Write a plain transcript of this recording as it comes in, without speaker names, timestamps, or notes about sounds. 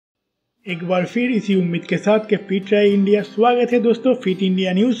एक बार फिर इसी उम्मीद के साथ के फिट रहे इंडिया स्वागत है दोस्तों फिट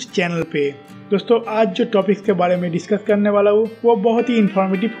इंडिया न्यूज चैनल पे। दोस्तों आज जो टॉपिक्स के बारे में डिस्कस करने वाला हूँ वो बहुत ही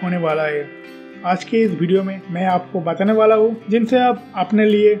इंफॉर्मेटिव होने वाला है। आज के इस वीडियो में मैं आपको बताने वाला हूँ जिनसे आप अपने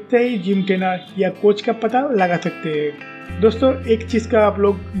लिए सही जिम ट्रेनर या कोच का पता लगा सकते हैं। दोस्तों एक चीज का आप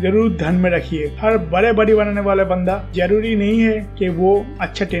लोग जरूर ध्यान में रखिए, हर बड़े बॉडी बनाने वाला बंदा जरूरी नहीं है कि वो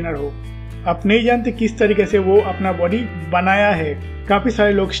अच्छा ट्रेनर हो। आप नहीं जानते किस तरीके से वो अपना बॉडी बनाया है। काफी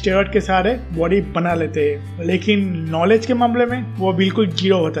सारे लोग स्टेरॉइड के सहारे बॉडी बना लेते हैं, लेकिन नॉलेज के मामले में वो बिल्कुल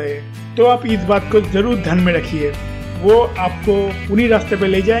जीरो होता है। तो आप इस बात को जरूर ध्यान में रखिए, वो आपको उन्हीं रास्ते पे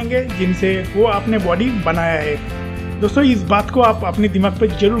ले जाएंगे जिनसे वो अपने बॉडी बनाया है। दोस्तों इस बात को आप अपने दिमाग पे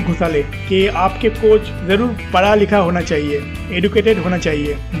जरूर घुसा ले कि आपके कोच जरूर पढ़ा लिखा होना चाहिए, एडुकेटेड होना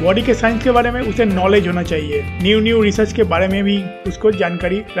चाहिए, बॉडी के साइंस के बारे में उसे नॉलेज होना चाहिए, न्यू रिसर्च के बारे में भी उसको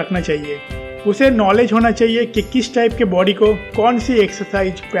जानकारी रखना चाहिए। उसे नॉलेज होना चाहिए कि किस टाइप के बॉडी को कौन सी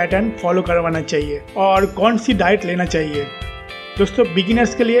एक्सरसाइज पैटर्न फॉलो करवाना चाहिए और कौन सी डाइट लेना चाहिए। दोस्तों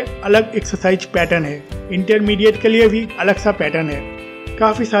बिगिनर्स के लिए अलग एक्सरसाइज पैटर्न है, इंटरमीडिएट के लिए भी अलग सा पैटर्न है।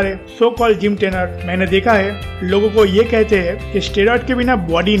 काफी सारे सो कॉल्ड जिम ट्रेनर मैंने देखा है लोगों को ये कहते हैं कि स्टेरॉइड के बिना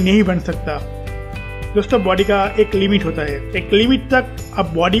बॉडी नहीं बन सकता। दोस्तों बॉडी का एक लिमिट होता है, एक लिमिट तक आप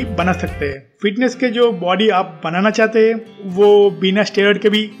बॉडी बना सकते हैं। फिटनेस के जो बॉडी आप बनाना चाहते हैं वो बिना स्टेरॉइड के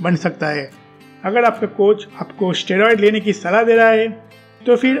भी बन सकता है। अगर आपका कोच आपको स्टेरॉइड लेने की सलाह दे रहा है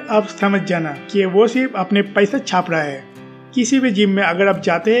तो फिर आप समझ जाना कि वो सिर्फ अपने पैसा छाप रहा है। किसी भी जिम में अगर आप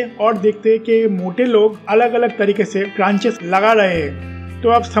जाते हैं और देखते हैं कि मोटे लोग अलग अलग तरीके से क्रंचेस लगा रहे हैं तो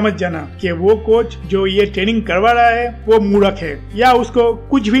आप समझ जाना कि वो कोच जो ये ट्रेनिंग करवा रहा है वो मूर्ख है या उसको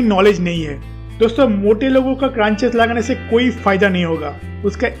कुछ भी नॉलेज नहीं है। दोस्तों मोटे लोगों का क्रंचेस लगाने से कोई फायदा नहीं होगा,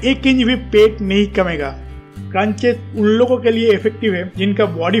 उसका 1 इंच भी पेट नहीं कमेगा। क्रंचेस उन लोगों के लिए इफेक्टिव है जिनका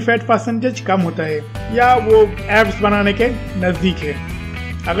बॉडी फैट परसेंटेज कम होता है या वो एब्स बनाने के नजदीक है।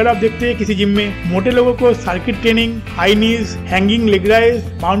 अगर आप देखते हैं किसी जिम में मोटे लोगों को सर्किट ट्रेनिंग, हाई नीज, hanging leg rise,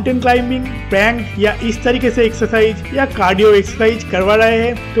 mountain climbing, Planck या इस तरीके से एक्सरसाइज या कार्डियो एक्सरसाइज करवा रहे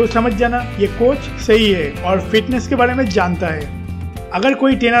हैं तो समझ जाना ये कोच सही है और फिटनेस के बारे में जानता है। अगर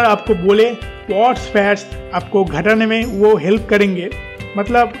कोई ट्रेनर आपको बोले क्वाड्स फैट्स आपको घटाने में वो हेल्प करेंगे,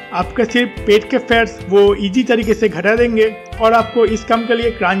 मतलब आपके सिर्फ पेट के फैट्स वो इजी तरीके से घटा देंगे और आपको इस काम के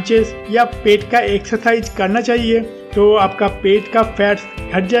लिए क्रंचेस या पेट का एक्सरसाइज करना चाहिए तो आपका पेट का फैट्स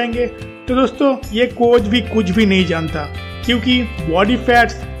घट जाएंगे, तो दोस्तों ये कोच भी कुछ भी नहीं जानता। क्योंकि बॉडी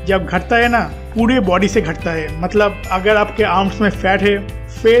फैट्स जब घटता है ना पूरे बॉडी से घटता है। मतलब अगर आपके आर्म्स में फैट है,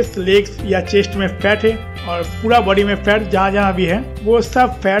 फेस, लेग्स या चेस्ट में फैट है और पूरा बॉडी में फैट जहाँ भी है वो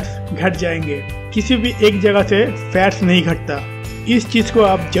सब फैट्स घट जाएंगे। किसी भी एक जगह से फैट्स नहीं घटता। इस चीज को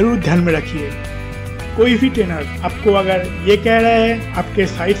आप जरूर ध्यान में रखिए। कोई भी ट्रेनर आपको अगर ये कह रहा है आपके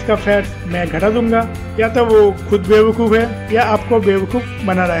साइड्स का फैट मैं घटा दूंगा, या तो वो खुद बेवकूफ है या आपको बेवकूफ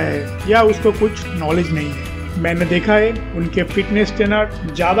बना रहा है या उसको कुछ नॉलेज नहीं है। मैंने देखा है उनके फिटनेस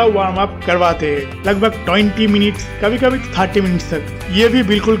ट्रेनर ज्यादा वार्म अप करवाते हैं, लगभग 20 मिनट्स, कभी कभी 30 मिनट्स तक। ये भी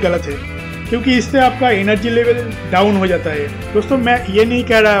बिल्कुल गलत है क्योंकि इससे आपका एनर्जी लेवल डाउन हो जाता है। दोस्तों मैं ये नहीं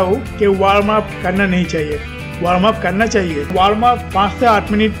कह रहा हूँ कि वार्म अप करना नहीं चाहिए, वार्म अप करना चाहिए। वार्म अप 5 से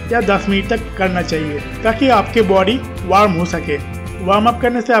 8 मिनट या 10 मिनट तक करना चाहिए ताकि आपके बॉडी वार्म हो सके। वार्म अप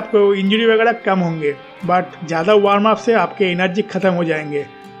करने से आपको इंजरी वगैरह कम होंगे, बट ज़्यादा वार्म अप से आपके एनर्जी खत्म हो जाएंगे,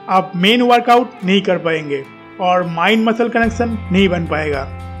 आप मेन वर्कआउट नहीं कर पाएंगे और माइंड मसल कनेक्शन नहीं बन पाएगा।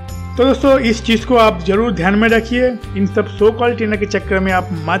 तो दोस्तों इस चीज़ को आप जरूर ध्यान में रखिए। इन सब सो कॉल्ड ट्रेनर के चक्कर में आप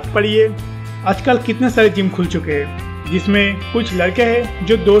मत पड़िए। आजकल कितने सारे जिम खुल चुके हैं जिसमें कुछ लड़के हैं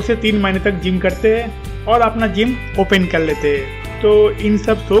जो 2 से 3 महीने तक जिम करते हैं और अपना जिम ओपन कर लेते हैं। तो इन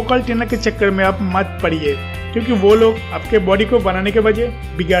सब सो कॉल्ड ट्रेनर के चक्कर में आप मत पड़िए क्योंकि वो लोग आपके बॉडी को बनाने के बजाय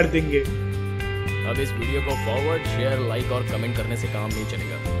बिगाड़ देंगे। अब इस वीडियो को फॉरवर्ड, शेयर, लाइक और कमेंट करने से काम नहीं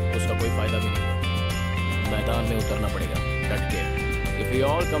चलेगा, उसका कोई फायदा भी नहीं है। मैदान में उतरना पड़ेगा डट के। If we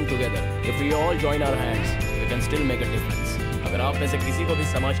all come together, if we all join our hands, we can still make a difference. अगर आप में से किसी को भी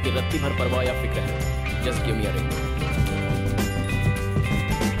समाज की रत्ती भर परवाह या फिक्र है, just give me a ring.